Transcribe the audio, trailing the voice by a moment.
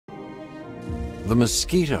The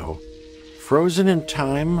mosquito, frozen in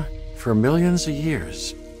time for millions of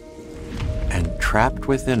years, and trapped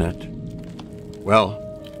within it, well,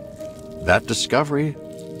 that discovery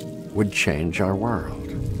would change our world.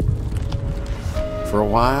 For a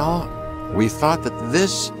while, we thought that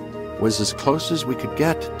this was as close as we could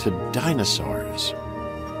get to dinosaurs.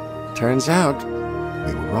 Turns out,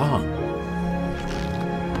 we were wrong.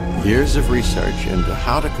 Years of research into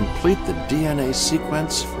how to complete the DNA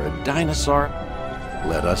sequence for a dinosaur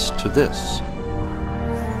led us to this.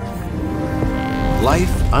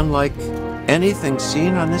 Life unlike anything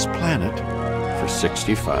seen on this planet for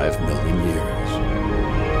 65 million years.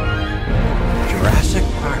 Jurassic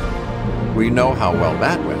Park. We know how well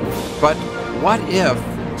that went. But what if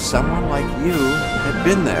someone like you had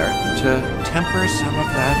been there to temper some of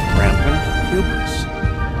that rampant hubris?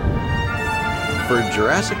 For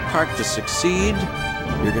Jurassic Park to succeed,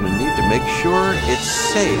 you're going to need to make sure it's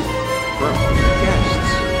safe for all your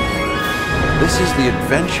guests. This is the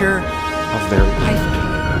adventure of their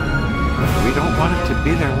lifetime. We don't want it to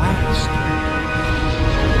be their last.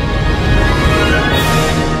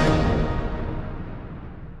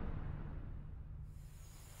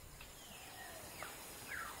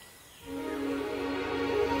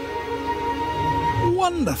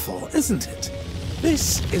 Wonderful, isn't it?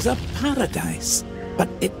 This is a paradise, but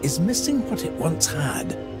it is missing what it once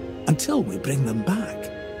had until we bring them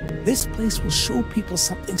back. This place will show people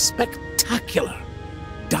something spectacular.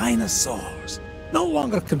 Dinosaurs, no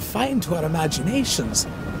longer confined to our imaginations.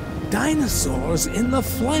 Dinosaurs in the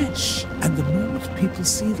flesh. And the moment people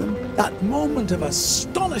see them, that moment of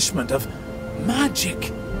astonishment, of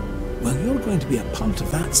magic, well, you're going to be a part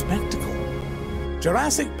of that spectacle.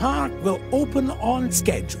 Jurassic Park will open on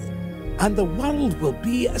schedule, and the world will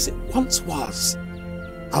be as it once was,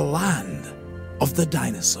 a land of the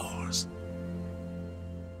dinosaurs.